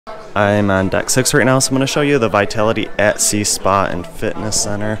I'm on deck 6 right now, so I'm going to show you the Vitality at Sea Spa and Fitness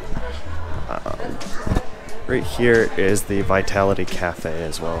Center. Right here is the Vitality Cafe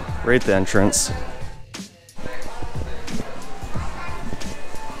as well, right at the entrance.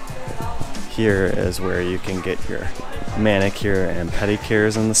 Here is where you can get your manicure and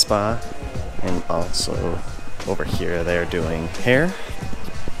pedicures in the spa, and also over here they're doing hair,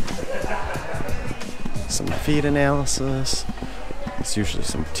 some feet analysis, it's usually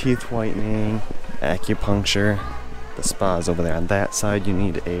some teeth whitening, acupuncture. The spa is over there on that side. You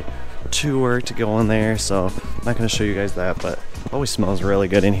need a tour to go in there, so I'm not going to show you guys that, but it always smells really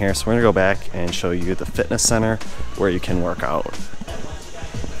good in here. So we're going to go back and show you the fitness center where you can work out.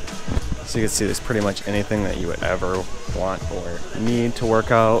 So you can see there's pretty much anything that you would ever want or need to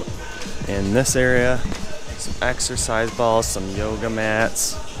work out in this area. Some exercise balls, some yoga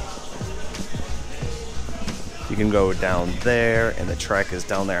mats. You can go down there, and the track is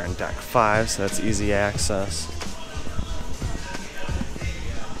down there on deck 5, so that's easy access.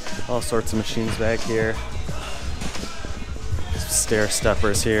 All sorts of machines back here. Stair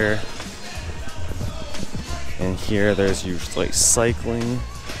steppers here. And here there's usually cycling.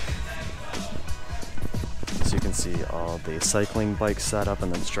 So you can see all the cycling bikes set up,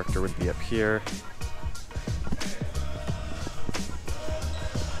 and the instructor would be up here.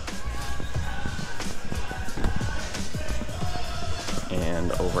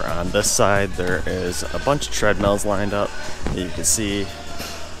 And over on this side there is a bunch of treadmills lined up that you can see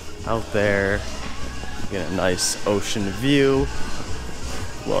out there. You get a nice ocean view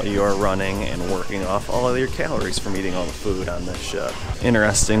while you are running and working off all of your calories from eating all the food on this ship.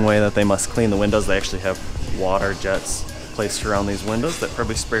 Interesting way that they must clean the windows. They actually have water jets placed around these windows that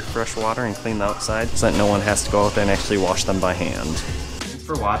probably spray fresh water and clean the outside so that no one has to go out there and actually wash them by hand. Thanks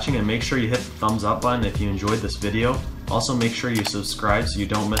for watching, and make sure you hit the thumbs up button if you enjoyed this video. Also, make sure you subscribe so you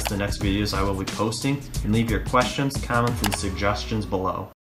don't miss the next videos I will be posting, and leave your questions, comments, and suggestions below.